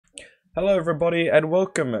Hello everybody and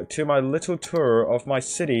welcome to my little tour of my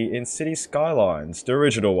city in Cities Skylines. The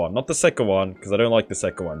original one, not the second one, because I don't like the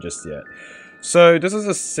second one just yet. So this is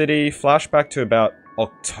a city, flashback to about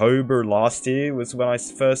October last year was when I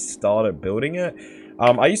first started building it.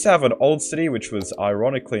 I used to have an old city which was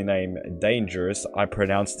ironically named Dangerous. I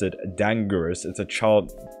pronounced it Dangerous. It's a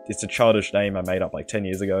childish name I made up like 10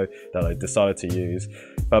 years ago that I decided to use.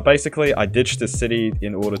 But basically I ditched the city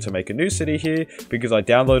in order to make a new city here because I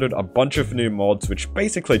downloaded a bunch of new mods which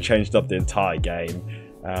basically changed up the entire game.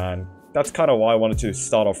 And that's kind of why I wanted to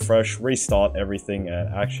start off fresh, restart everything,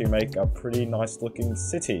 and actually make a pretty nice looking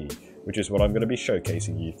city, which is what I'm going to be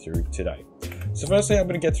showcasing you through today. So firstly, I'm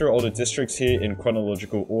going to get through all the districts here in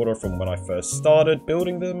chronological order from when I first started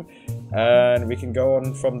building them, and we can go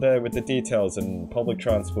on from there with the details and public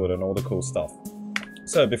transport and all the cool stuff.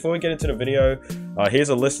 So before we get into the video, here's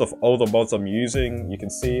a list of all the mods I'm using. You can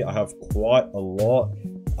see I have quite a lot.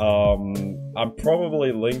 I'll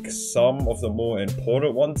probably link some of the more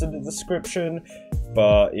important ones in the description,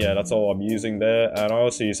 but yeah, that's all I'm using there. And I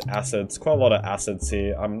also use assets, quite a lot of assets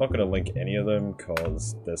here. I'm not going to link any of them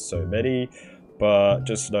because there's so many, but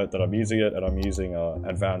just note that I'm using it, and I'm using an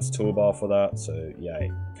advanced toolbar for that, so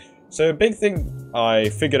yay. So a big thing I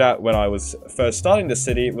figured out when I was first starting the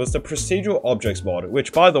city was the procedural objects mod,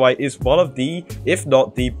 which by the way is one of the, if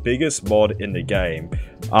not the biggest mod in the game.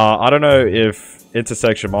 I don't know if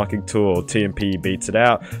intersection marking tool or TMP beats it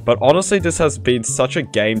out, but honestly this has been such a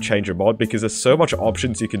game changer mod because there's so much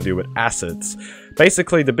options you can do with assets.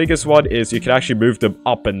 Basically the biggest one is you can actually move them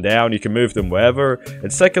up and down, you can move them wherever,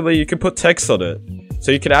 and secondly you can put text on it.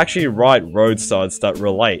 So you can actually write road signs that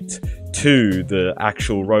relate to the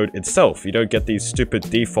actual road itself. You don't get these stupid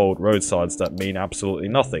default road signs that mean absolutely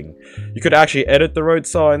nothing. You could actually edit the road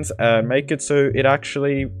signs and make it so it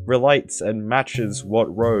actually relates and matches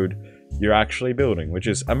what road you're actually building, which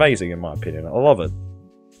is amazing in my opinion. I love it.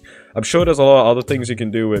 I'm sure there's a lot of other things you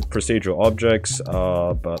can do with procedural objects,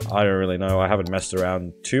 but I don't really know. I haven't messed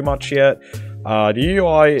around too much yet. The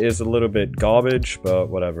UI is a little bit garbage, but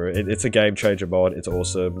whatever. It's a game changer mod. It's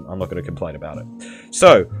awesome. I'm not going to complain about it.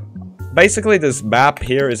 So, basically this map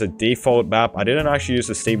here is a default map. I didn't actually use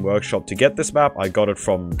the Steam Workshop to get this map. I got it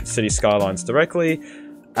from Cities Skylines directly.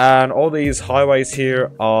 And all these highways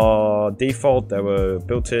here are default. They were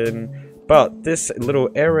built in. But this little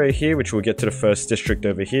area here, which we'll get to the first district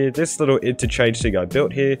over here, this little interchange thing I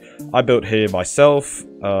built here myself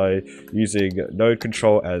using node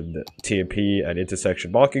control and TMP and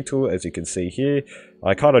intersection marking tool, as you can see here.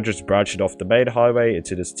 I kind of just branched it off the main highway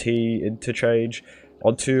into this T interchange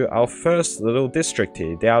onto our first little district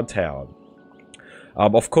here, downtown.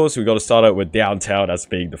 Of course, we've got to start out with downtown as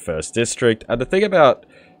being the first district, and the thing about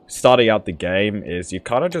starting out the game is you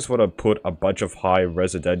kind of just want to put a bunch of high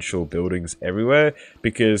residential buildings everywhere,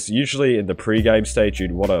 because usually in the pre-game stage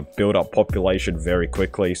you'd want to build up population very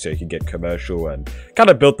quickly so you can get commercial and kind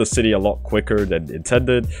of build the city a lot quicker than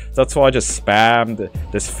intended. That's why I just spammed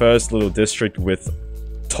this first little district with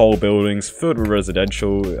tall buildings filled with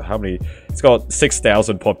residential. How many? It's got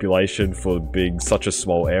 6,000 population for being such a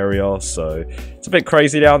small area, so it's a bit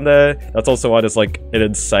crazy down there. That's also why there's like an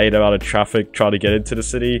insane amount of traffic trying to get into the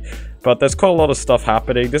city, but there's quite a lot of stuff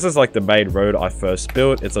happening. This is like the main road I first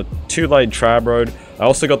built. It's a 2-lane tram road. I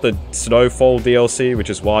also got the Snowfall DLC, which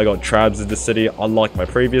is why I got trams in the city, unlike my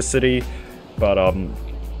previous city, but I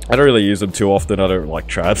don't really use them too often. I don't like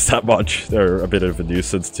trams that much. They're a bit of a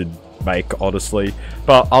nuisance to make, honestly.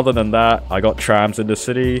 But other than that, I got trams in the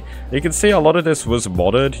city. You can see a lot of this was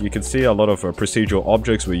modded. You can see a lot of procedural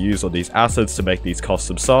objects were used on these assets to make these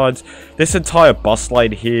custom signs. This entire bus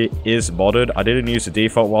lane here is modded. I didn't use the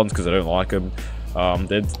default ones because I don't like them.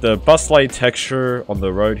 The bus lane texture on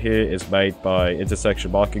the road here is made by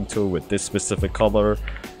intersection marking tool with this specific color.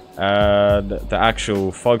 And the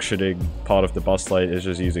actual functioning part of the bus lane is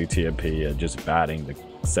just using TMP and just banning the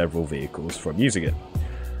several vehicles from using it.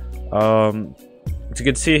 As you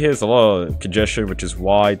can see, here's a lot of congestion, which is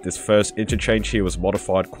why this first interchange here was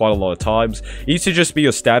modified quite a lot of times. It used to just be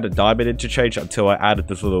your standard diamond interchange until I added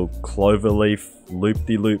this little cloverleaf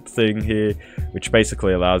loop-de-loop thing here, which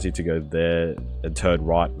basically allows you to go there and turn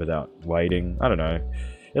right without waiting. I don't know.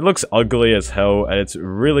 It looks ugly as hell, and it's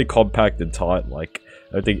really compact and tight. Like,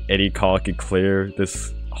 I don't think any car can clear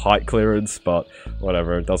this height clearance, but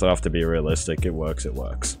whatever. It doesn't have to be realistic. It works, it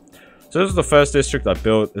works. So this is the first district I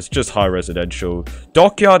built. It's just high residential.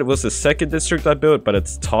 Dockyard was the second district I built, but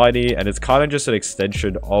it's tiny and it's kind of just an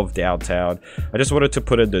extension of downtown. I just wanted to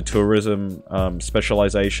put in the tourism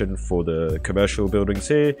specialization for the commercial buildings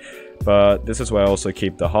here, but this is where I also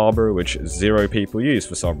keep the harbor, which 0 people use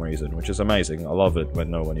for some reason, which is amazing. I love it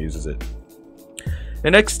when no one uses it. The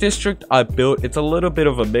next district I built, it's a little bit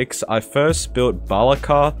of a mix. I first built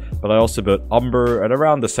Balaka, but I also built Umber at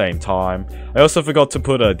around the same time. I also forgot to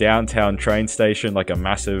put a downtown train station, like a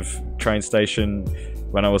massive train station,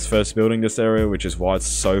 when I was first building this area, which is why it's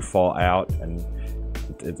so far out, and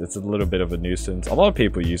it's a little bit of a nuisance. A lot of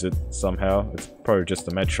people use it somehow. It's probably just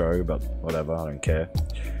the metro, but whatever, I don't care.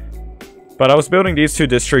 But I was building these two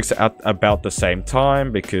districts at about the same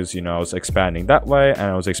time because, you know, I was expanding that way and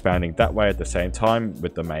I was expanding that way at the same time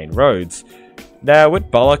with the main roads. Now, with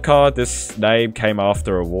Balaka, this name came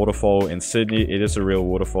after a waterfall in Sydney. It is a real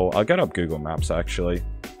waterfall. I'll get up Google Maps, actually,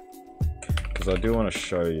 because I do want to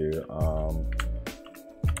show you. Oh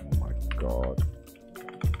my god.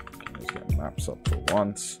 Let's get maps up for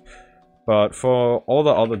once. But for all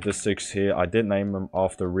the other districts here, I did name them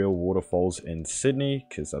after real waterfalls in Sydney,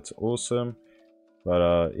 because that's awesome.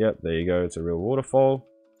 But yeah, there you go, it's a real waterfall.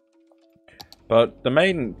 But the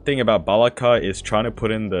main thing about Balaka is trying to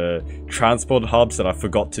put in the transport hubs that I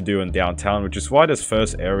forgot to do in downtown, which is why this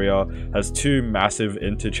first area has two massive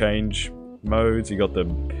interchange modes. You got the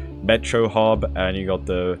metro hub and you got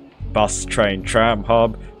the bus, train, tram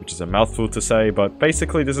hub, which is a mouthful to say, but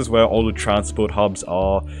basically this is where all the transport hubs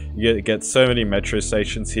are. You get so many metro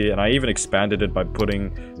stations here, and I even expanded it by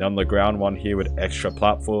putting an underground one here with extra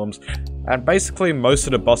platforms. And basically most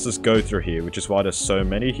of the buses go through here, which is why there's so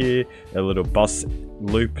many here. A little bus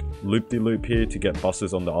loop-de-loop here to get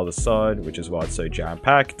buses on the other side, which is why it's so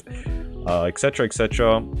jam-packed, etc,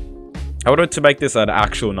 etc. I wanted to make this an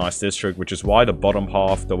actual nice district, which is why the bottom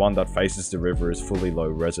half, the one that faces the river, is fully low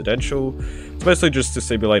residential. It's mostly just to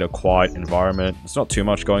simulate a quiet environment. There's not too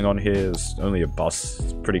much going on here. There's only a bus.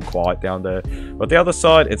 It's pretty quiet down there. But the other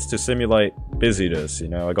side, it's to simulate busyness. You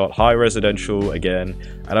know, I got high residential again,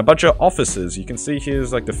 and a bunch of offices. You can see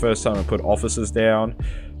here's like the first time I put offices down.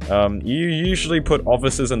 You usually put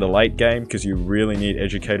offices in the late game because you really need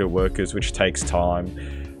educated workers, which takes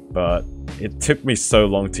time. But it took me so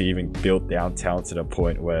long to even build downtown to the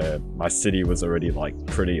point where my city was already like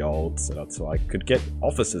pretty old, so that's why I could get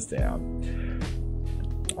offices down.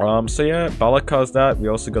 So yeah, Balaka's that. We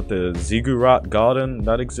also got the Ziggurat Garden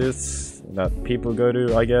that exists, that people go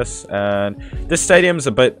to, I guess. And this stadium's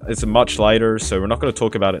it's much later, so we're not going to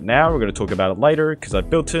talk about it now. We're going to talk about it later because I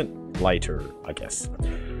built it later, I guess.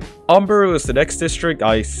 Umber was the next district.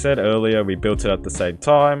 I said earlier we built it at the same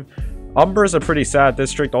time. Umber is a pretty sad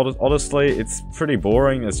district, honestly. It's pretty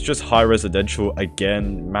boring. It's just high residential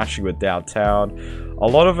again, matching with downtown. A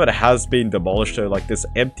lot of it has been demolished though, like this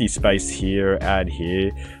empty space here and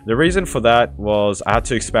here. The reason for that was I had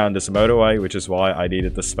to expand this motorway, which is why I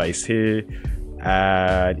needed the space here.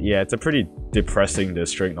 And yeah, it's a pretty depressing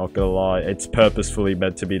district, not gonna lie. It's purposefully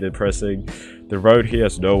meant to be depressing. The road here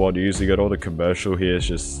has no one using it. All the commercial here is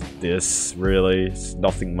just this, really. It's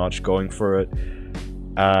nothing much going for it.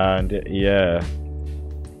 And yeah,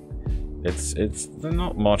 it's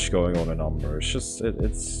not much going on in Umber. It's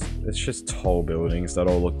just tall buildings that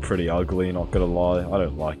all look pretty ugly, not gonna lie. I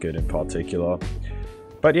don't like it in particular.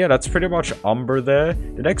 But yeah, that's pretty much Umber there.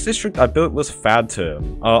 The next district I built was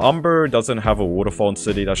Phantom. Umber doesn't have a waterfall in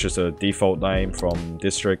city, that's just a default name from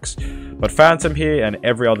districts. But Phantom here and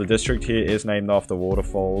every other district here is named after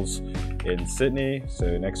waterfalls in Sydney.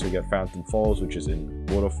 So next we get Phantom Falls, which is in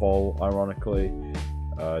Waterfall, ironically.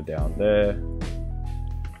 Down there.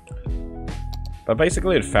 But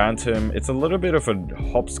basically at Phantom, it's a little bit of a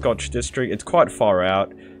hopscotch district. It's quite far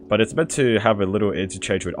out, but it's meant to have a little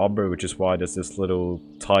interchange with Umber, which is why there's this little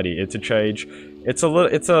tiny interchange. It's a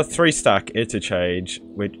 3-stack interchange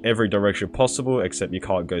with every direction possible, except you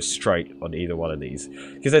can't go straight on either one of these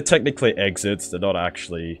because they're technically exits. They're not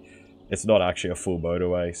actually. It's not actually a full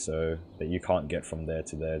motorway, so that you can't get from there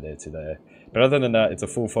to there, there to there. But other than that, it's a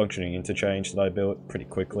full functioning interchange that I built pretty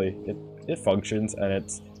quickly. It functions, and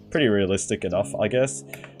it's pretty realistic enough, I guess.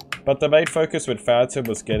 But the main focus with Phantom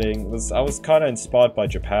I was kind of inspired by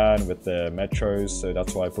Japan with their metros, so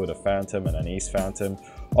that's why I put a Phantom and an East Phantom.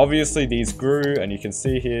 Obviously, these grew, and you can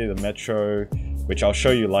see here the metro, which I'll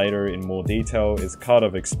show you later in more detail, is kind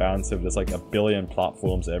of expansive. There's like a billion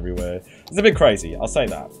platforms everywhere. It's a bit crazy, I'll say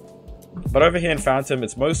that. But over here in Phantom,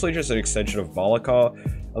 it's mostly just an extension of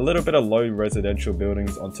Balaka. A little bit of low residential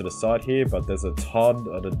buildings onto the side here, but there's a ton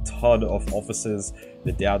of offices in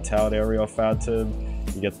the downtown area of Phantom.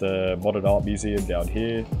 You get the Modern Art Museum down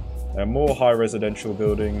here. And more high residential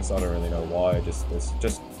buildings. I don't really know why.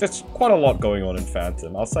 There's quite a lot going on in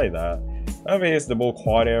Phantom, I'll say that. Over here's the more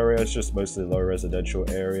quiet area. It's just mostly low residential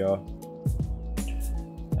area.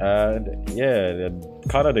 And yeah, they're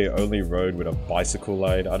kind of the only road with a bicycle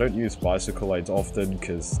lane. I don't use bicycle lanes often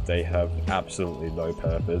because they have absolutely no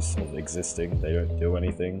purpose of existing. They don't do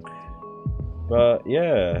anything. But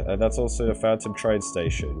yeah, and that's also a Phantom train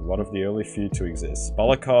station, one of the only few to exist.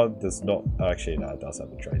 Balakar does not, actually no, it does have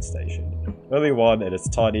a train station. Only one, and it's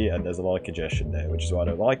tiny, and there's a lot of congestion there, which is why I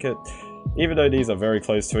don't like it. Even though these are very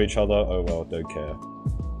close to each other, oh well, don't care.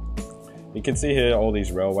 You can see here all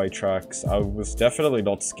these railway tracks. I was definitely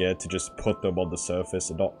not scared to just put them on the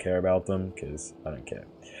surface and not care about them, because I don't care.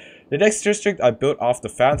 The next district I built after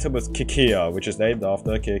Phantom was Kikia, which is named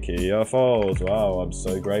after Kikia Falls. Wow, I'm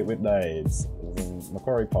so great with names.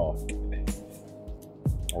 Macquarie Park.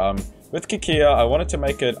 With Kikia, I wanted to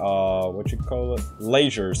make it, what you call it?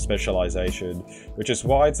 Leisure specialization, which is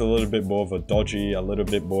why it's a little bit more of a dodgy, a little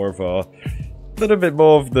bit more of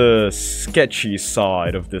the sketchy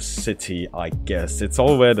side of the city, I guess. It's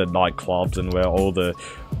all where the nightclubs and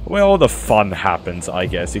where all the fun happens, I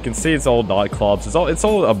guess. You can see it's all nightclubs. It's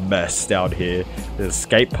all a mess down here. There's a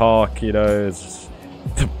skate park, you know, there's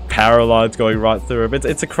the power lines going right through it.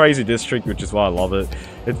 It's a crazy district, which is why I love it.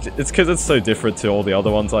 It's because it's so different to all the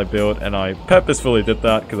other ones I built, and I purposefully did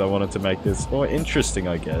that because I wanted to make this more interesting,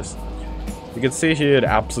 I guess. You can see here the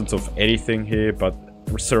absence of anything here, but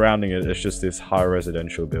surrounding it is just these high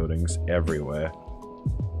residential buildings everywhere.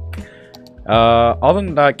 Other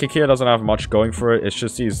than that, Kikia doesn't have much going for it. It's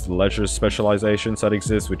just these leisure specializations that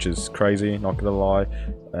exist, which is crazy, not gonna lie.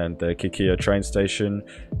 And the Kikia train station,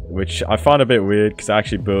 which I find a bit weird because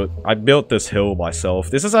I built this hill myself.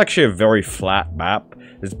 This is actually a very flat map.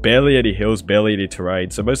 There's barely any hills, barely any terrain.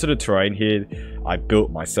 So most of the terrain here I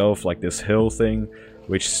built myself, like this hill thing,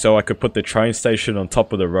 which so I could put the train station on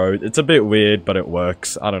top of the road. It's a bit weird, but it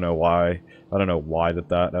works. I don't know why. I don't know why I did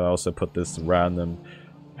that. And I also put this random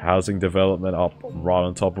housing development up right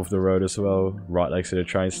on top of the road as well, right next to the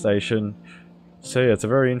train station. So yeah, it's a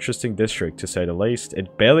very interesting district to say the least.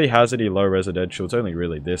 It barely has any low residential. It's only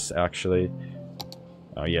really this actually.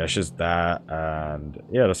 Oh yeah, it's just that, and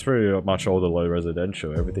yeah, that's pretty much all the low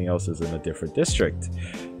residential. Everything else is in a different district.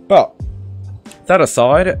 But that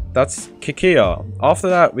aside, that's Kikia. After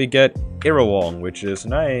that, we get Irawong, which is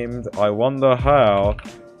named, I wonder how,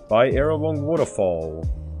 by Irawong Waterfall,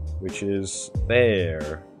 which is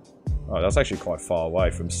there. Oh, that's actually quite far away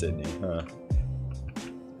from Sydney, huh?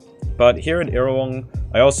 But here in Irawong,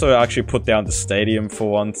 I also actually put down the stadium for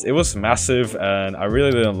once. It was massive, and I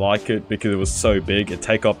really didn't like it because it was so big. It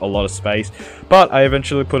take up a lot of space. But I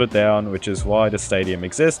eventually put it down, which is why the stadium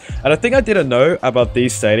exists. And I think I didn't know about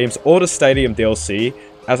these stadiums or the stadium DLC,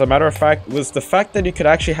 as a matter of fact, was the fact that you could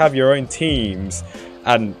actually have your own teams,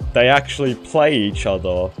 and they actually play each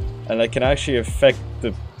other, and they can actually affect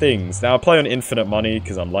the things. Now, I play on infinite money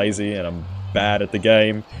because I'm lazy and I'm bad at the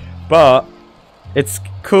game, but it's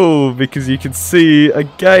cool because you can see a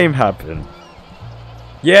game happen.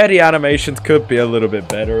 Yeah, the animations could be a little bit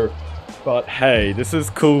better, but hey, this is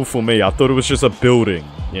cool for me. I thought it was just a building,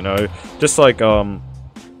 you know? Just like,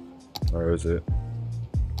 where is it?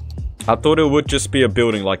 I thought it would just be a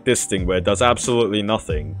building like this thing where it does absolutely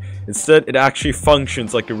nothing. Instead, it actually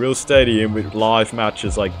functions like a real stadium with live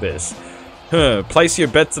matches like this. Place your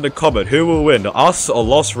bets in the comment. Who will win, us or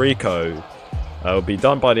Los Rico? It'll be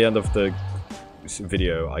done by the end of the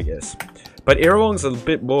video, I guess. But Irawong's a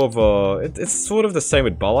bit more of a... It's sort of the same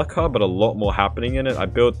with Balakar, but a lot more happening in it. I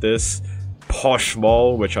built this posh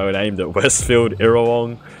mall, which I named it Westfield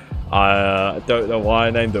Irawong. I don't know why I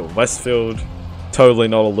named it Westfield. Totally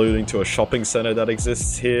not alluding to a shopping center that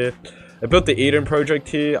exists here. I built the Eden project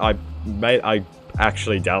here. I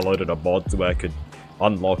actually downloaded a mod where I could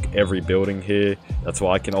unlock every building here. That's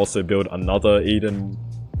why I can also build another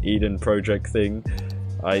Eden project thing.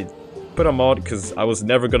 I put a mod because I was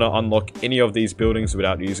never gonna unlock any of these buildings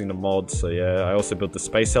without using the mod. So yeah, I also built the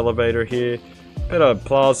space elevator here. Bit of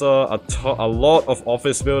plaza, a lot of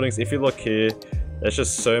office buildings. If you look here, there's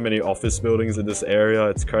just so many office buildings in this area.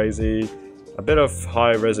 It's crazy. A bit of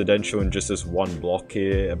high residential in just this one block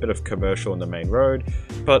here, a bit of commercial on the main road,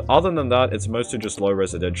 but other than that, it's mostly just low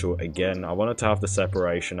residential. Again, I wanted to have the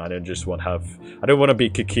separation. I didn't want to be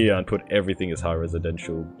Kikia and put everything as high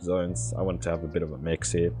residential zones. I wanted to have a bit of a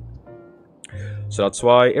mix here. So that's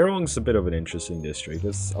why Irawong's a bit of an interesting district.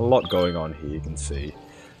 There's a lot going on here, you can see.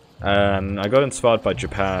 And I got inspired by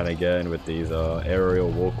Japan again with these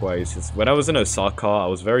aerial walkways. When I was in Osaka, I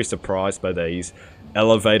was very surprised by these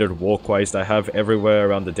elevated walkways they have everywhere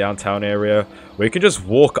around the downtown area, where you can just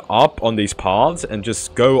walk up on these paths and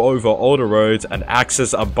just go over all the roads and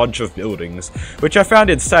access a bunch of buildings, which I found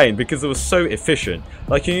insane because it was so efficient.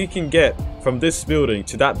 Like, you can get from this building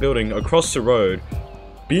to that building across the road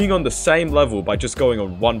being on the same level by just going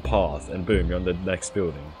on one path, and boom, you're on the next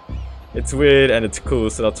building. it's weird and it's cool,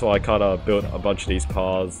 so that's why I kind of built a bunch of these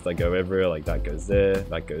paths that go everywhere. Like that goes there,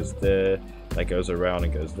 that goes there, that goes around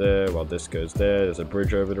and goes there, while this goes there. There's a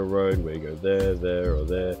bridge over the road where you go there, there, or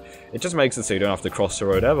there. It just makes it so you don't have to cross the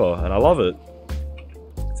road ever, and I love it.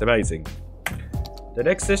 It's amazing. The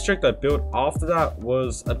next district I built after that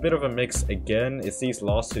was a bit of a mix again. It's these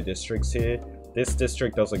last two districts here. This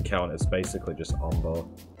district doesn't count, it's basically just Umber.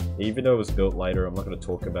 Even though it was built later, I'm not going to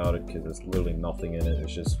talk about it because there's literally nothing in it.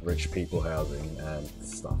 It's just rich people housing and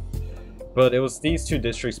stuff. But it was these two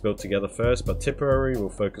districts built together first, but Tipperary, we'll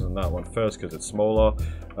focus on that one first because it's smaller.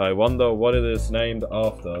 I wonder what it is named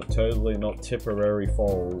after. Totally not Tipperary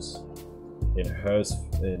Falls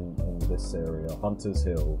in this area. Hunters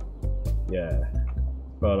Hill. Yeah.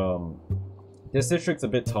 But this district's a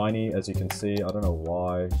bit tiny, as you can see. I don't know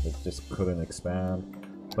why, it just couldn't expand.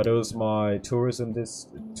 But it was my tourism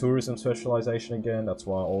specialization again. That's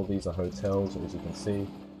why all these are hotels, as you can see.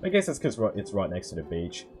 I guess it's because it's right next to the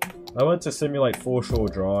beach. I went to simulate Foreshore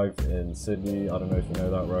Drive in Sydney. I don't know if you know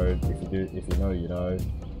that road. If you do, if you know, you know.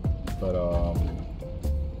 But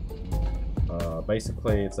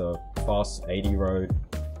basically, it's a fast 80 road.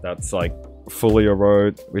 That's like fully a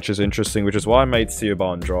road, which is interesting, which is why I made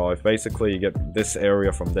Seoban Drive. Basically, you get this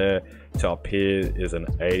area from there to up here is an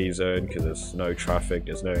 80 zone because there's no traffic,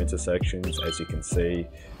 there's no intersections, as you can see.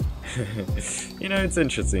 You know, it's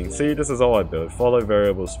interesting. See, this is all I built. Follow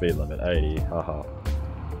variable speed limit 80. Haha.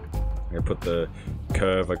 I put the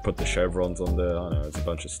curve, I put the chevrons on there. I know, it's a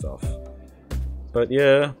bunch of stuff. But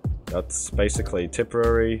yeah, that's basically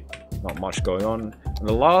Tipperary. Not much going on. And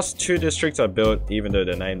the last two districts I built, even though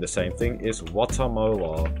they're named the same thing, is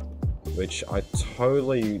Watamola, which I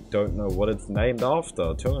totally don't know what it's named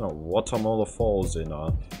after. Totally not Watamola Falls in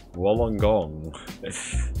Wollongong.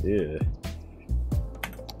 Yeah.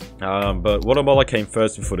 But Watamola came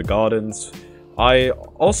first before the gardens. I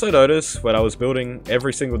also noticed when I was building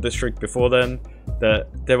every single district before then that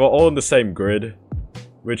they were all in the same grid,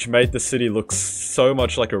 which made the city look so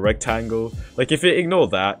much like a rectangle. Like, if you ignore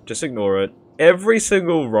that, just ignore it. Every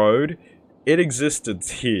single road in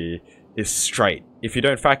existence here is straight. If you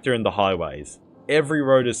don't factor in the highways, every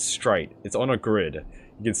road is straight. It's on a grid.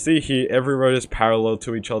 You can see here, every road is parallel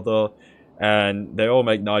to each other, and they all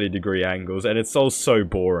make 90-degree angles, and it's all so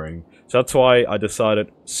boring. So that's why I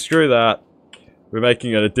decided, screw that. We're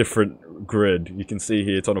making it a different grid. You can see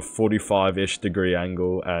here it's on a 45-ish degree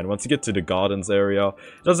angle, and once you get to the gardens area,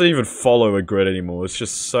 it doesn't even follow a grid anymore. It's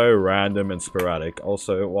just so random and sporadic.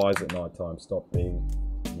 Also, why is it nighttime? Stop being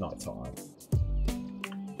nighttime.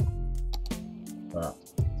 Alright.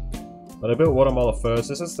 But I built Watamola first.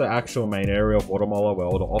 This is the actual main area of Watamola where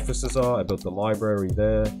all the offices are. I built the library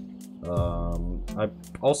there. I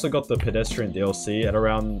also got the pedestrian DLC at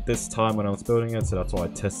around this time when I was building it, so that's why I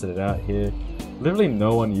tested it out here. Literally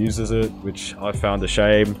no one uses it, which I found a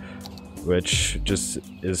shame, which just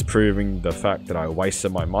is proving the fact that I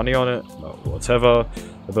wasted my money on it, but whatever.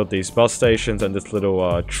 I built these bus stations and this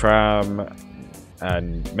little tram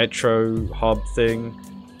and metro hub thing,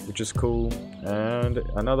 which is cool, and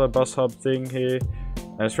another bus hub thing here,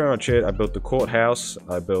 and that's pretty much it. I built the courthouse,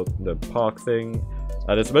 I built the park thing,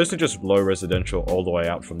 and it's mostly just low residential all the way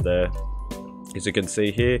out from there. As you can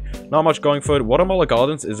see here, not much going for it. Watamola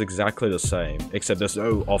Gardens is exactly the same, except there's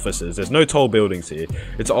no offices, there's no tall buildings here.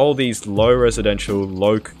 It's all these low residential,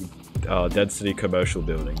 low density commercial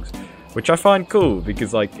buildings, which I find cool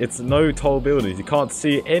because, like, it's no tall buildings. You can't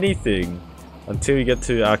see anything until you get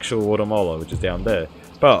to actual Watamola, which is down there.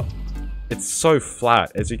 But it's so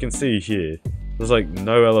flat, as you can see here. There's like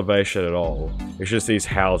no elevation at all. It's just these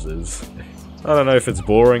houses. I don't know if it's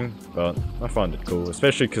boring, but I find it cool,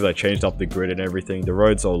 especially because I changed up the grid and everything. The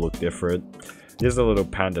roads all look different. Here's a little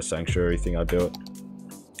panda sanctuary thing I built.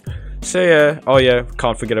 So yeah, oh yeah,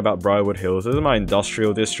 can't forget about Briarwood Hills. This is my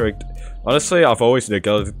industrial district. Honestly, I've always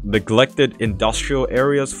neglected industrial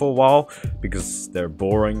areas for a while because they're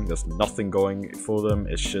boring. There's nothing going for them.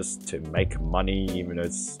 It's just to make money, even though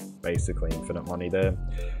it's basically infinite money there.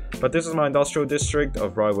 But this is my industrial district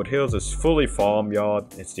of Briarwood Hills. It's fully farmyard.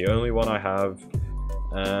 It's the only one I have.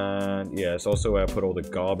 And yeah, it's also where I put all the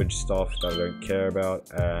garbage stuff that I don't care about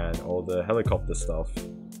and all the helicopter stuff.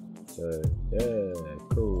 So yeah,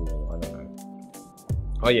 cool. I know.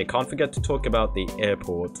 Oh yeah, can't forget to talk about the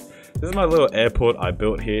airport. This is my little airport I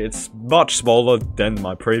built here. It's much smaller than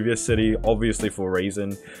my previous city, obviously for a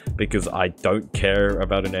reason, because I don't care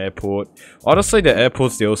about an airport. Honestly, the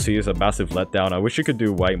airport's DLC is a massive letdown. I wish you could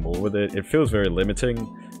do way more with it. It feels very limiting,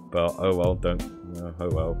 but oh well,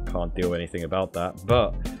 can't do anything about that.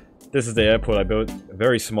 But This is the airport I built.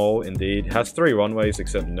 Very small indeed. It has 3 runways,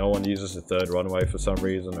 except no one uses the 3rd runway for some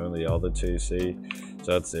reason. Only the other 2 see.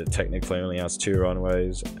 So that's it. Technically only has 2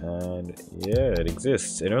 runways. And yeah, it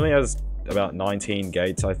exists. It only has about 19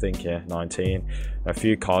 gates, I think. Yeah, 19. A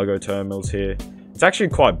few cargo terminals here. It's actually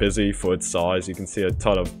quite busy for its size. You can see a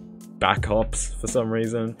ton of backups for some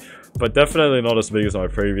reason. But definitely not as big as my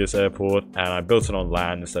previous airport. And I built it on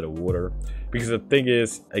land instead of water. Because the thing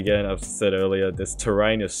is, again, I've said earlier, this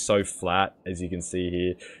terrain is so flat, as you can see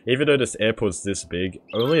here. Even though this airport's this big,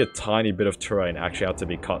 only a tiny bit of terrain actually had to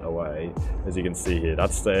be cut away. As you can see here,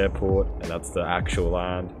 that's the airport, and that's the actual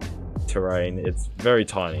land terrain. It's very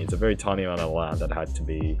tiny. It's a very tiny amount of land that had to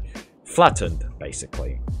be flattened,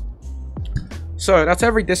 basically. So that's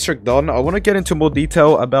every district done. I want to get into more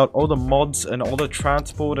detail about all the mods and all the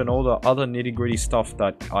transport and all the other nitty-gritty stuff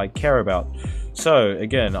that I care about. So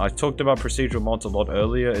again, I talked about procedural mods a lot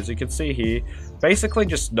earlier. As you can see here, basically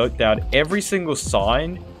just note down every single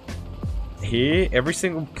sign here, every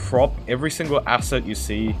single prop, every single asset you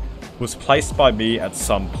see was placed by me at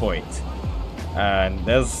some point. And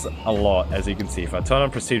there's a lot, as you can see. If I turn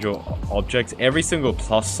on procedural objects, every single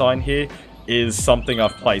plus sign here is something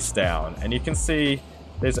I've placed down. And you can see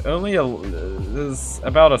there's only there's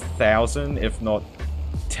about 1,000, if not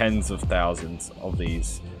tens of thousands of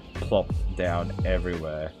these plopped down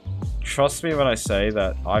everywhere. Trust me when I say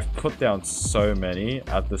that I've put down so many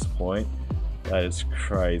at this point. That is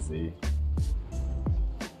crazy.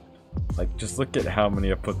 Like, just look at how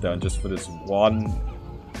many I put down just for this one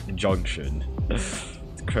junction.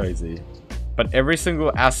 It's crazy. But every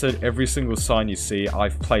single asset, every single sign you see,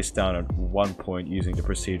 I've placed down at one point using the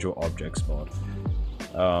procedural objects mod.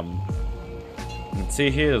 You can see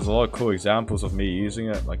here, there's a lot of cool examples of me using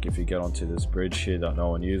it. Like if you get onto this bridge here that no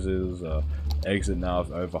one uses, exit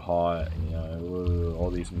nav over height, you know,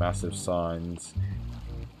 all these massive signs.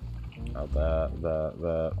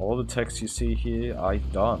 That. All the text you see here,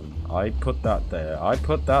 I've done. I put that there. I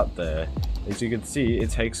put that there. As you can see, it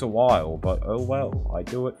takes a while, but oh well, I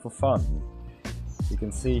do it for fun. You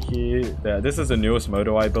can see here, this is the newest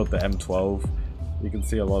motor I built, the M12. You can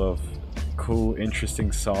see a lot of cool,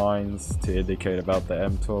 interesting signs to indicate about the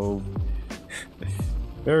M12.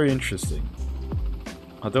 Very interesting.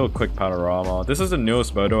 I'll do a quick panorama. This is the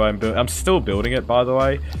newest motor I'm still building it, by the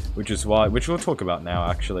way, which we'll talk about now,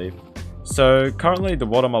 actually. So currently the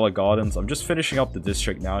Watermelon Gardens, I'm just finishing up the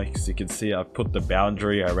district now, because you can see I've put the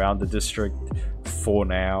boundary around the district for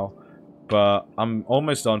now. But I'm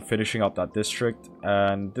almost done finishing up that district,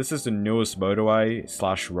 and this is the newest motorway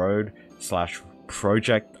slash road slash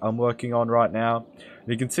project I'm working on right now.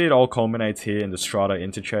 You can see it all culminates here in the Strata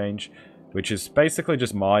interchange, which is basically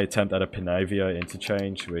just my attempt at a Panavia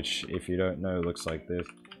interchange, which, if you don't know, looks like this.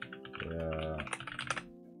 Yeah,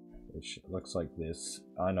 which looks like this.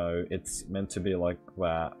 I know, it's meant to be like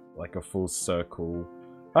that, like a full circle.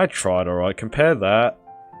 I tried, alright. Compare that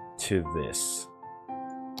to this.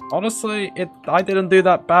 Honestly, I didn't do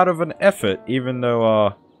that bad of an effort, even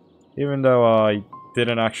though I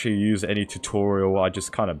didn't actually use any tutorial. I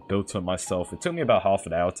just kind of built it myself. It took me about half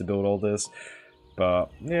an hour to build all this,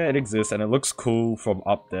 but yeah, it exists and it looks cool from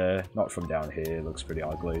up there, not from down here. It looks pretty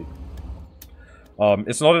ugly.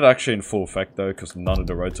 It's not actually in full effect though, because none of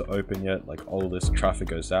the roads are open yet. Like, all this traffic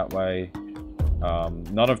goes that way.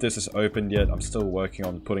 None of this is open yet. I'm still working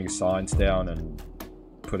on putting signs down and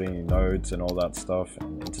putting nodes and all that stuff,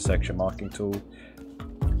 and intersection marking tool.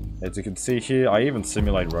 As you can see here, I even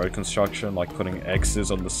simulate road construction, like putting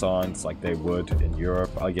X's on the signs like they would in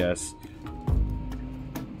Europe, I guess.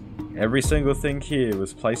 Every single thing here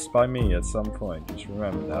was placed by me at some point. Just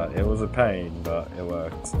remember that. It was a pain, but it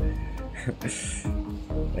worked.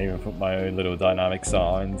 I even put my own little dynamic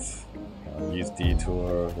signs. Use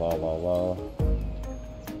detour, la la la.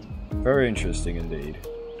 Very interesting indeed.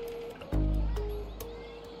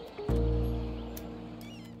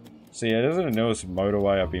 So yeah, this is the newest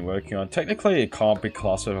motorway I've been working on. Technically, it can't be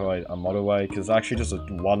classified a motorway because it's actually just a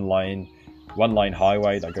one lane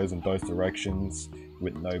highway that goes in both directions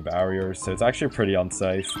with no barriers. So it's actually pretty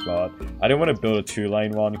unsafe. But I didn't want to build a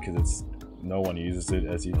 2-lane one because no one uses it,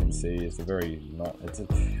 as you can see. It's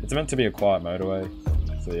it's meant to be a quiet motorway.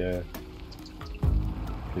 So yeah,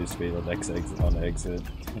 cruise speed on exit.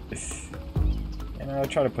 And I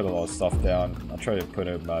try to put a lot of stuff down. I try to put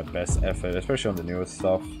in my best effort, especially on the newest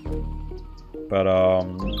stuff. But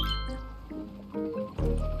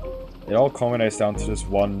it all culminates down to this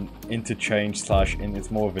one interchange slash,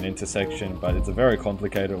 it's more of an intersection, but it's a very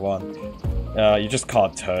complicated one. You just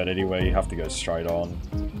can't turn anyway. You have to go straight on.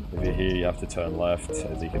 Over here you have to turn left,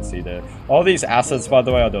 as you can see there. All these assets, by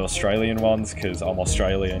the way, are the Australian ones, because I'm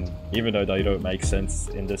Australian. Even though they don't make sense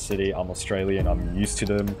in this city, I'm Australian, I'm used to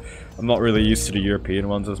them. I'm not really used to the European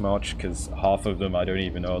ones as much, because half of them I don't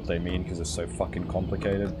even know what they mean, because it's so fucking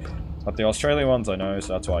complicated. But the Australian ones I know,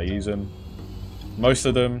 so that's why I use them. Most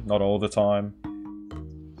of them, not all the time.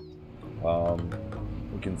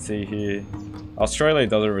 You can see here, Australia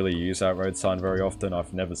doesn't really use that road sign very often.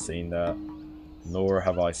 I've never seen that. Nor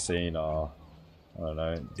have I seen, I don't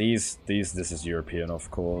know, this is European of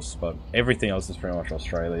course, but everything else is pretty much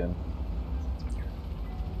Australian.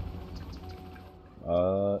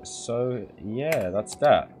 So yeah, that's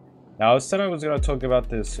that. Now I said I was going to talk about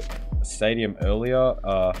this stadium earlier,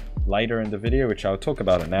 later in the video, which I'll talk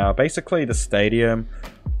about it now. Basically the stadium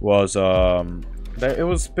was, it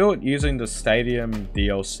was built using the stadium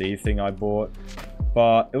DLC thing I bought.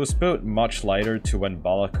 But it was built much later to when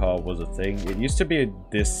Balaka was a thing. It used to be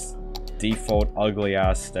this default ugly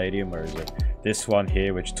ass stadium, where is it? This one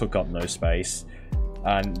here, which took up no space.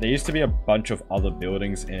 And there used to be a bunch of other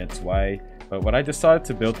buildings in its way. But when I decided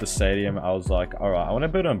to build the stadium, I was like, alright, I want to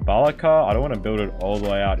build it in Balaka. I don't want to build it all the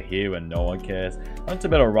way out here when no one cares. I want to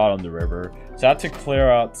build it right on the river. So I had to clear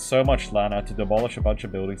out so much land. I had to demolish a bunch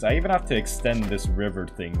of buildings. I even have to extend this river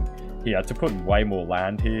thing here. I had to put way more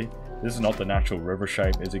land here. This is not the natural river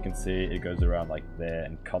shape. As you can see, it goes around like there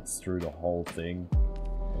and cuts through the whole thing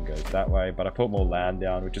and goes that way. But I put more land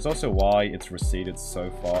down, which is also why it's receded so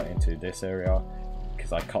far into this area,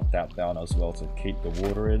 because I cut that down as well to keep the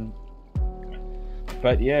water in.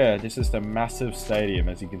 But yeah, this is the massive stadium.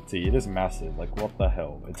 As you can see, it is massive. Like, what the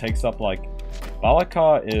hell? It takes up, like,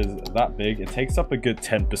 Balaka is that big. It takes up a good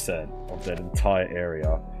 10% of that entire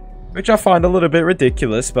area, which I find a little bit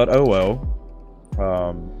ridiculous, but oh well.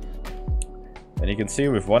 And you can see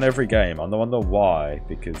we've won every game. I wonder why,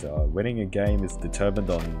 because winning a game is determined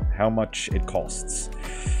on how much it costs.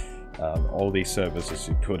 All these services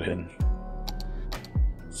you put in.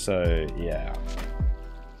 So, yeah.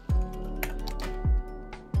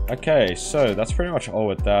 Okay, so that's pretty much all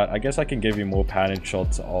with that. I guess I can give you more panning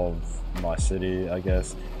shots of my city, I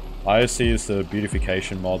guess. IOC is the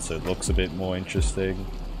beautification mod, so it looks a bit more interesting.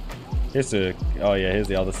 Here's the, oh yeah, here's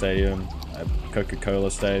the other stadium. Coca-Cola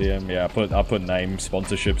Stadium. Yeah, I put name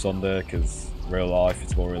sponsorships on there because real life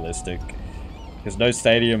it's more realistic. Because no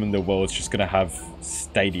stadium in the world is just gonna have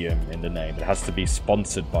stadium in the name. It has to be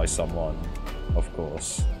sponsored by someone, of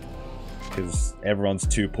course. Because everyone's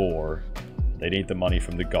too poor. They need the money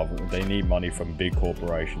from the government. They need money from big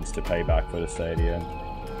corporations to pay back for the stadium.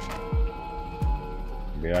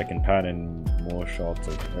 Yeah, I can pan in more shots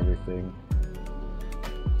of everything.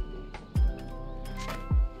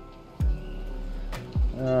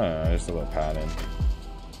 Oh, just a little panning.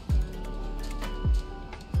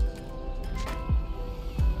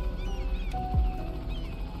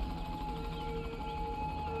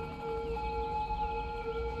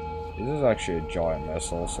 This is actually a giant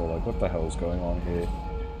mess also, like what the hell is going on here?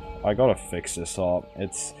 I gotta fix this up.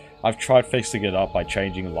 I've tried fixing it up by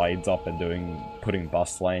changing lanes up and putting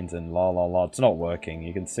bus lanes and la la la. It's not working.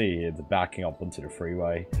 You can see it's backing up onto the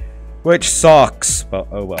freeway, which sucks, but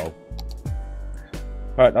oh well.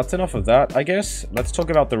 Alright, that's enough of that, I guess. Let's talk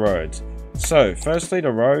about the roads. So, firstly,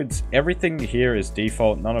 the roads. Everything here is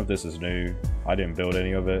default. None of this is new. I didn't build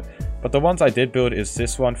any of it. But the ones I did build is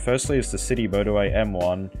this one. Firstly, is the city motorway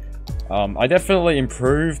M1. I definitely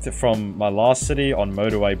improved from my last city on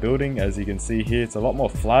motorway building. As you can see here, it's a lot more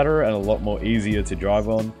flatter and a lot more easier to drive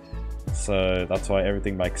on. So, that's why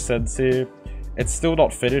everything makes sense here. It's still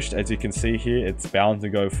not finished, as you can see here. It's bound to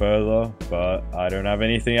go further, but I don't have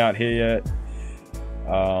anything out here yet.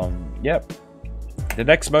 Yep. The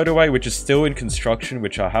next motorway, which is still in construction,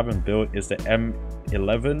 which I haven't built, is the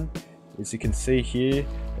M11. As you can see here,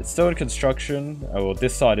 it's still in construction. Oh, well,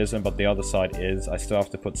 this side isn't, but the other side is. I still have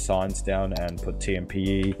to put signs down and put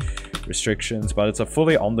TMPE restrictions, but it's a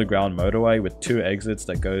fully underground motorway with 2 exits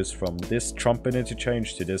that goes from this Trumpet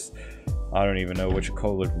interchange to this, I don't even know what you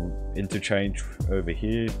call it, interchange over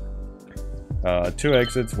here. 2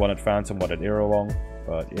 exits, one at Phantom, one at Irralong.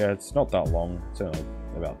 But yeah, it's not that long. It's only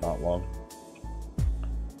about that long.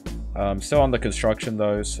 Still under construction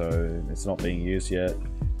though, so it's not being used yet.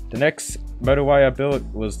 The next motorway I built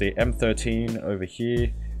was the M13 over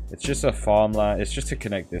here. It's just a farmland. It's just to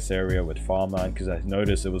connect this area with farmland because I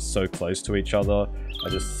noticed it was so close to each other. I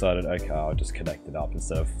just decided, okay, I'll just connect it up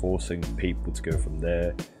instead of forcing people to go from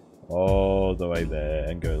there all the way there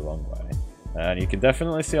and go the long way. And you can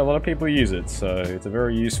definitely see a lot of people use it, so it's a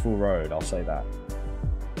very useful road, I'll say that.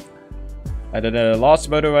 And then the last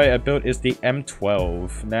motorway I built is the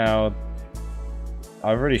M12. Now,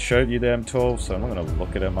 I've already showed you the M12, so I'm not going to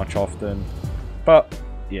look at it much often. But,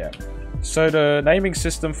 yeah. So the naming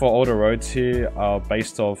system for all the roads here are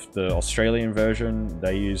based off the Australian version.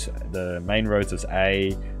 They use the main roads as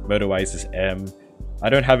A, motorways as M. I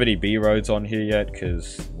don't have any B roads on here yet,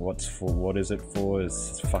 because what is it for?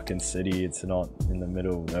 It's fucking city, it's not in the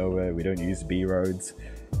middle of nowhere. We don't use B roads.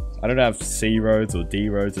 I don't have C roads or D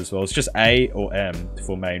roads as well. It's just A or M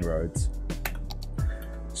for main roads.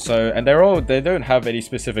 So, and they don't have any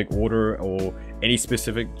specific order or any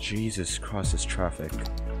specific... Jesus Christ, this traffic.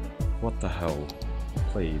 What the hell?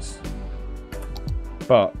 Please.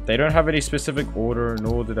 But they don't have any specific order,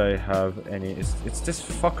 nor do they have any... It's this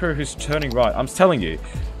fucker who's turning right. I'm telling you,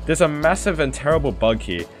 there's a massive and terrible bug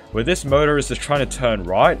here, where this motorist is trying to turn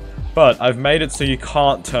right, but I've made it so you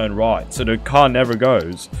can't turn right, so the car never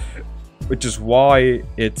goes. Which is why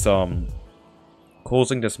it's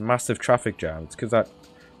causing this massive traffic jam. It's because that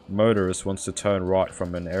motorist wants to turn right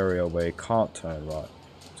from an area where he can't turn right.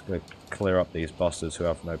 It's going to clear up these buses who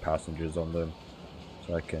have no passengers on them,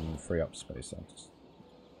 so I can free up space. I'll just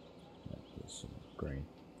make this green.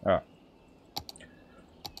 Alright.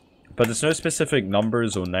 But there's no specific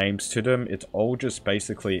numbers or names to them. It's all just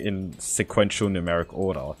basically in sequential numeric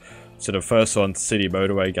order. So the first one, City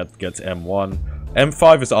Motorway, gets M1.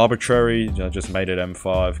 M5 is arbitrary. I just made it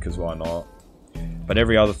M5 because why not? But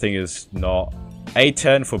every other thing is not.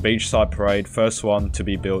 A10 for Beachside Parade, first one to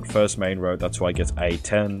be built, first main road, that's why it gets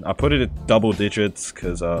A10. I put it at double digits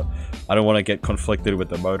because I don't want to get conflicted with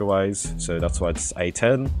the motorways, so that's why it's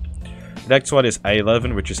A10. The next one is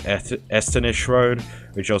A11, which is Estonish Road,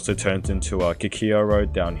 which also turns into Kikio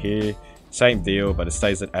Road down here. Same deal, but it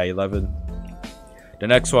stays at A11. The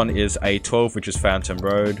next one is A12, which is Phantom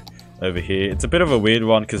Road over here. It's a bit of a weird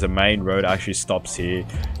one because the main road actually stops here,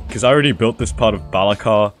 because I already built this part of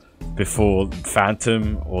Balakar before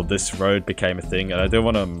Phantom or this road became a thing, and I don't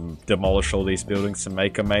want to demolish all these buildings to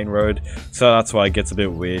make a main road, so that's why it gets a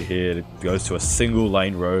bit weird here. It goes to a single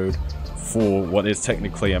lane road for what is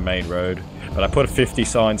technically a main road, but I put 50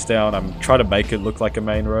 signs down. I'm trying to make it look like a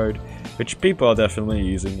main road, which people are definitely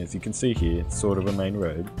using. As you can see here, it's sort of a main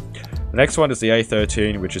road. The next one is the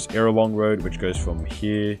A13, which is Irrawong Road, which goes from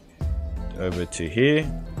here over to here.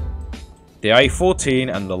 The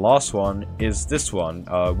A14 and the last one is this one,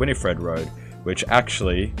 Winifred Road, which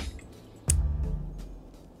actually...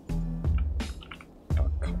 Oh,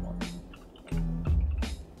 come on.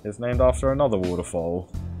 Is named after another waterfall.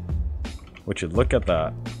 Which would look at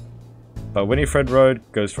that. But Winifred Road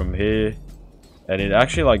goes from here, and it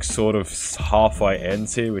actually like sort of halfway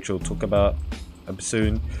ends here, which we'll talk about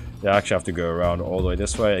soon. You actually have to go around all the way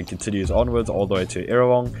this way and continues onwards all the way to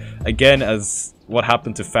Irrawong. Again, as what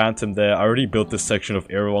happened to Phantom there, I already built this section of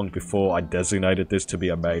Irrawong before I designated this to be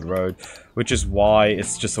a main road, which is why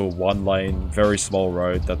it's just a one lane, very small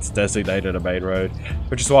road that's designated a main road,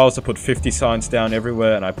 which is why I also put 50 signs down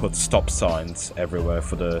everywhere, and I put stop signs everywhere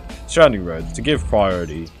for the surrounding roads to give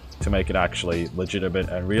priority to make it actually legitimate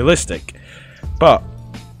and realistic. But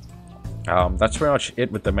that's pretty much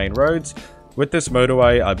it with the main roads. With this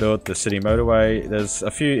motorway, I built the city motorway. There's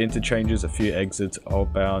a few interchanges, a few exits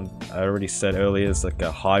outbound. I already said earlier, it's like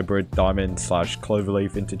a hybrid diamond /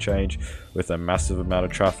 cloverleaf interchange with a massive amount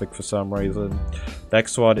of traffic for some reason.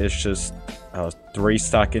 Next one is just a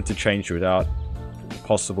 3-stack interchange without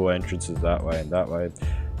possible entrances that way and that way.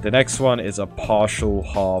 The next one is a partial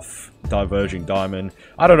half diverging diamond.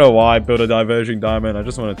 I don't know why I built a diverging diamond. I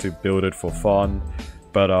just wanted to build it for fun.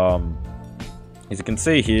 But as you can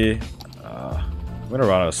see here, I'm gonna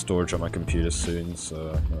run out of storage on my computer soon,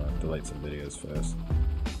 so I'm gonna delete some videos first.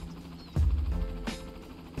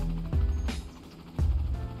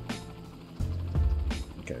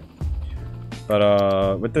 Okay.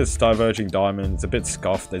 But with this diverging diamond, it's a bit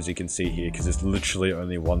scuffed, as you can see here, because it's literally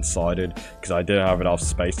only one-sided, because I didn't have enough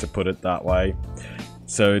space to put it that way.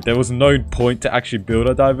 So there was no point to actually build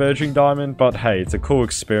a diverging diamond, but hey, it's a cool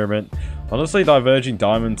experiment. Honestly, diverging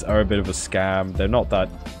diamonds are a bit of a scam. They're not that...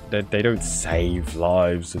 They don't save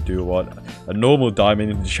lives or do what. A normal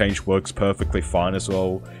diamond interchange works perfectly fine as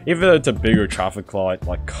well. Even though it's a bigger traffic light,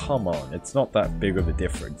 like, come on, it's not that big of a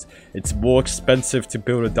difference. It's more expensive to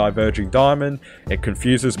build a diverging diamond, it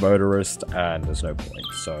confuses motorists, and there's no point.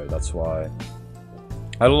 So that's why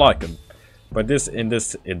I don't like them. But in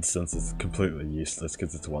this instance, it's completely useless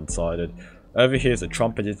because it's one-sided. Over here is a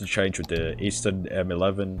trumpet interchange with the Eastern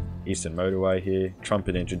M11, Eastern Motorway here.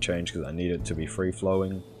 Trumpet interchange because I need it to be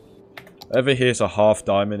free-flowing. Over here is a half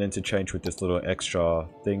diamond interchange with this little extra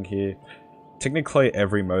thing here. Technically,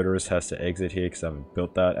 every motorist has to exit here because I haven't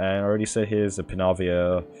built that. And I already said here's a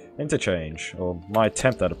Pinavia interchange, or my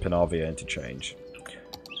attempt at a Pinavia interchange.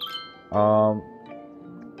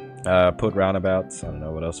 Put roundabouts. I don't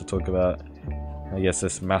know what else to talk about. I guess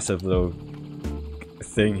this massive little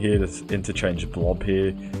thing here, this interchange blob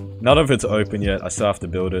here. None of it's open yet. I still have to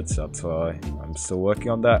build it, so that's why I'm still working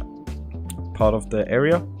on that part of the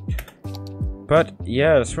area. But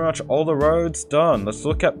yeah, that's pretty much all the roads done. Let's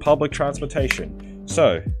look at public transportation.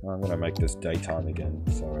 So, I'm gonna make this daytime again,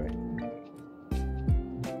 sorry.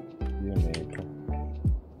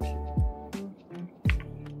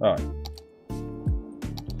 Alright.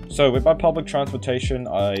 So with my public transportation,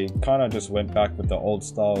 I kind of just went back with the old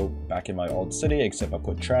style back in my old city, except I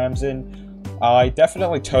put trams in. I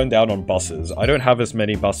definitely toned down on buses. I don't have as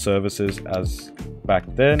many bus services as back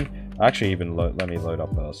then. Actually, even let me load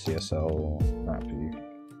up a CSL map view.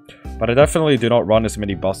 But I definitely do not run as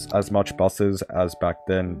much buses as back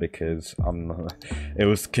then because it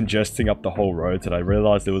was congesting up the whole road, and I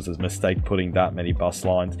realized it was a mistake putting that many bus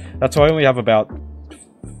lines. That's why I only have about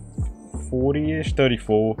 40-ish,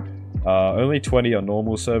 34. Only 20 are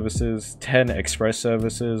normal services, 10 express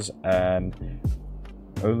services, and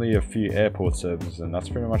only a few airport services, and that's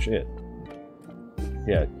pretty much it.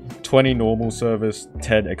 Yeah, 20 normal service,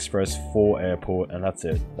 10 express, 4 airport, and that's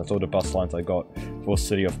it. That's all the bus lines I got for a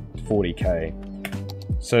city of 40k.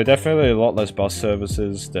 So definitely a lot less bus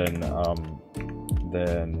services than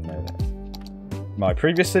my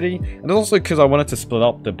previous city, and also because I wanted to split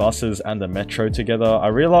up the buses and the metro together. I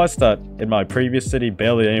realized that in my previous city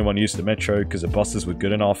barely anyone used the metro because the buses were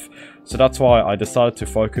good enough, so that's why I decided to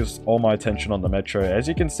focus all my attention on the metro. As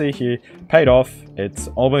you can see here, paid off. It's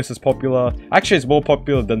almost as popular, actually it's more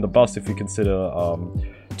popular than the bus if you consider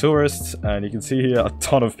tourists, and you can see here a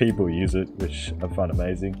ton of people use it, which I find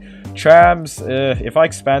amazing. Trams, if I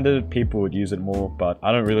expanded it, people would use it more, but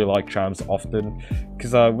I don't really like trams often,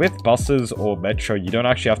 because with buses or metro, you don't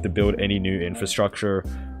actually have to build any new infrastructure.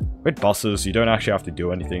 With buses, you don't actually have to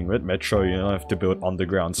do anything. With metro, you don't have to build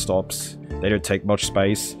underground stops. They don't take much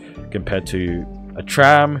space compared to a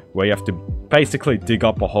tram, where you have to basically dig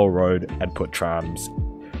up a whole road and put tram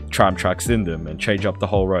tracks in them and change up the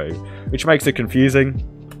whole road, which makes it confusing.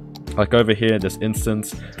 Like over here in this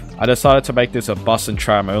instance, I decided to make this a bus and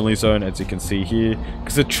tram only zone, as you can see here,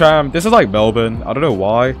 because the tram, this is like Melbourne, I don't know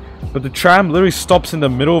why, but the tram literally stops in the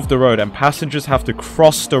middle of the road and passengers have to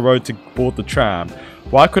cross the road to board the tram.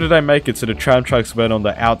 Why couldn't they make it so the tram tracks went on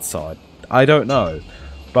the outside? I don't know,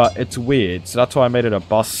 but it's weird. So that's why I made it a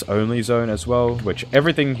bus only zone as well, which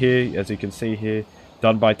everything here, as you can see here,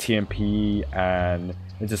 done by TMP and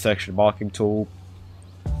intersection marking tool.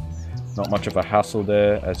 Not much of a hassle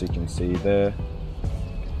there, as you can see there.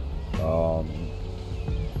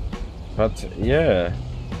 But yeah,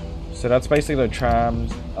 so that's basically the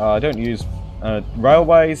trams. I don't use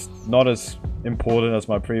railways, not as important as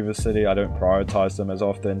my previous city. I don't prioritize them as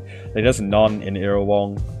often. There's none in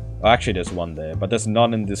Irrawong. Actually, there's one there, but there's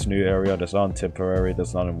none in this new area. There's none temporary.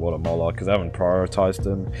 There's none in Watermolla because I haven't prioritized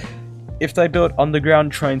them. If they built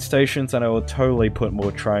underground train stations, then I would totally put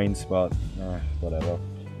more trains, but whatever.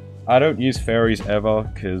 I don't use ferries ever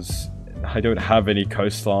because I don't have any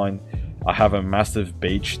coastline. I have a massive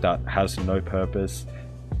beach that has no purpose,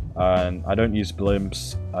 and I don't use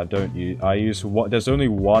blimps. There's only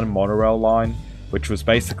one monorail line, which was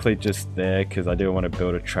basically just there because I didn't want to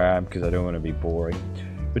build a tram because I don't want to be boring.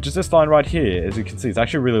 Which is this line right here. As you can see, it's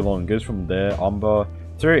actually really long. It goes from there, Umber,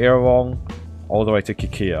 through Irrawong, all the way to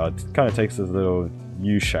Kikia. It kind of takes this little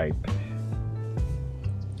U shape.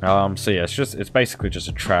 So yeah, it's basically just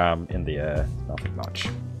a tram in the air, nothing much.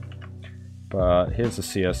 But here's the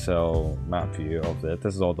CSL map view of it.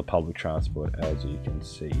 This is all the public transport, as you can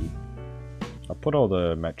see. I put all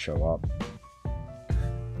the metro up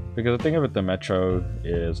because the thing with the metro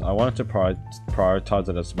is I wanted to prioritize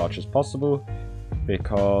it as much as possible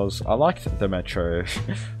because I liked the metro.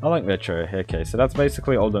 I like metro. Okay, so that's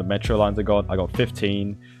basically all the metro lines I got. I got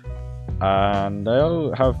 15. And they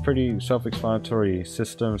all have pretty self-explanatory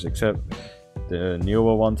systems, except the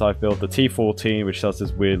newer ones I've built. The T14, which does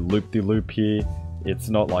this weird loop-de-loop here. It's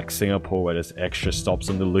not like Singapore where there's extra stops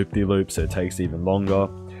on the loop-de-loop, so it takes even longer.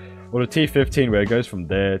 Or the T15, where it goes from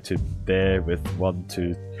there to there with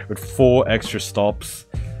 4 extra stops.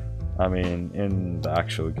 I mean, in the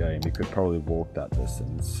actual game, you could probably walk that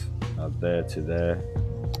distance, there to there.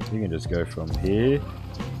 You can just go from here.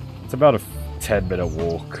 It's about a 10-minute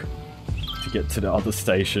walk to get to the other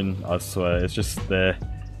station. I swear, it's just there.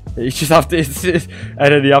 You just have to,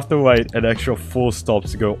 and then you have to wait an extra 4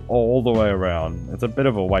 stops to go all the way around. It's a bit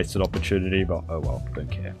of a wasted opportunity, but oh well, don't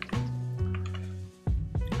care.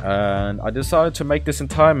 And I decided to make this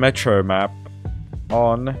entire metro map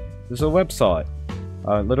on this website,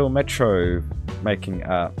 a little metro making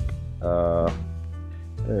app. What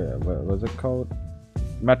was it called?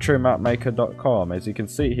 metromapmaker.com. As you can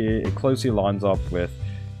see here, it closely lines up with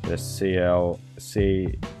the CSL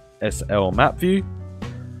map view.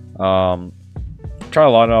 Try to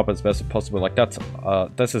line it up as best as possible. Like that's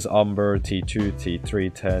this is Umber, T2,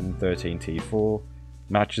 T3, 10, 13, T4.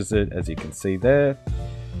 Matches it, as you can see there.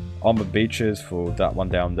 Umber beaches for that one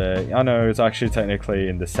down there. I know it's actually technically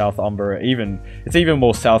in the South Umber. It's even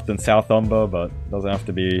more south than South Umber, but doesn't have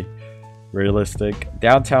to be realistic.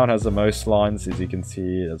 Downtown has the most lines, as you can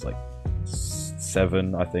see. There's like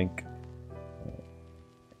 7, I think.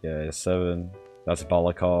 Yeah, 7. That's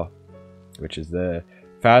Balakar, which is there.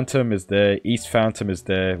 Phantom is there. East Phantom is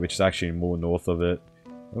there, which is actually more north of it.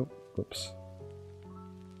 Oh, whoops.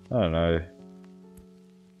 I don't know.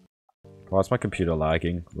 Why is my computer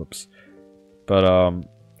lagging? Whoops. But,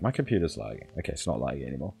 my computer's lagging. Okay, it's not lagging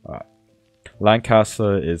anymore. Alright.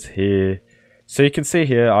 Lancaster is here. So you can see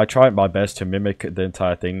here, I tried my best to mimic the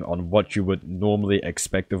entire thing on what you would normally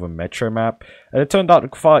expect of a metro map. And it turned out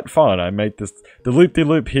quite fun. I made this... The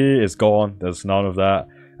loop-de-loop here is gone. There's none of that.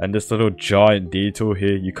 And this little giant detour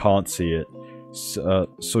here, you can't see it. So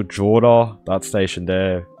Jorda, that station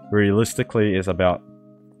there, realistically is about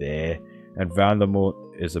there. And Vandermort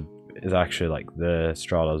is actually like there.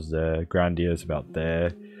 Strata's there. Grandia is about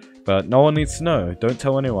there. But no one needs to know. Don't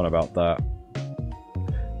tell anyone about that.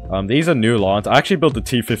 These are new lines. I actually built the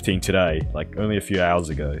T15 today, like only a few hours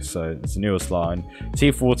ago. So it's the newest line.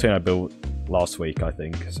 T14 I built last week, I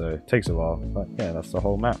think. So it takes a while. But yeah, that's the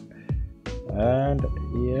whole map. And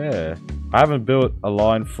yeah, I haven't built a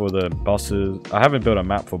line for the buses. I haven't built a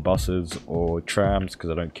map for buses or trams because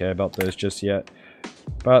I don't care about those just yet.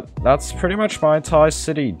 But that's pretty much my entire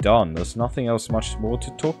city done. There's nothing else much more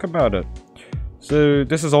to talk about it. So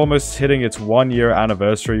this is almost hitting its 1-year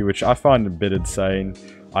anniversary, which I find a bit insane.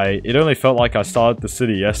 It only felt like I started the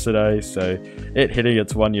city yesterday, so it hitting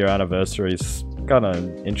its 1-year anniversary is kind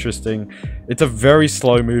of interesting. It's a very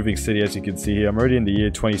slow moving city, as you can see here. I'm already in the year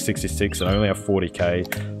 2066 and I only have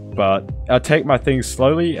 40k, but I take my things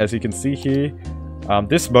slowly, as you can see here.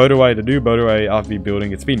 This motorway, the new motorway I've been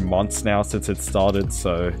building, it's been months now since it started,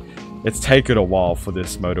 so it's taken a while for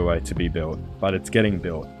this motorway to be built, but it's getting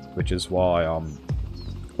built, which is why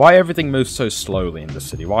everything moves so slowly in the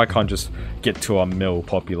city. Why I can't just get to a mil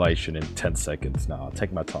population in 10 seconds. No, I'll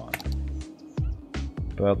take my time.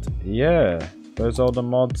 But yeah, those are the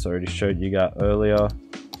mods I already showed you guys earlier.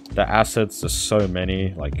 The assets, there's so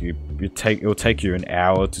many. Like it'll take you an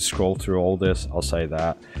hour to scroll through all this. I'll say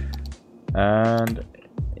that. And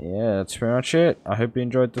yeah, that's pretty much it. I hope you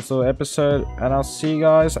enjoyed this little episode, and I'll see you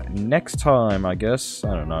guys next time, I guess.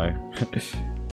 I don't know.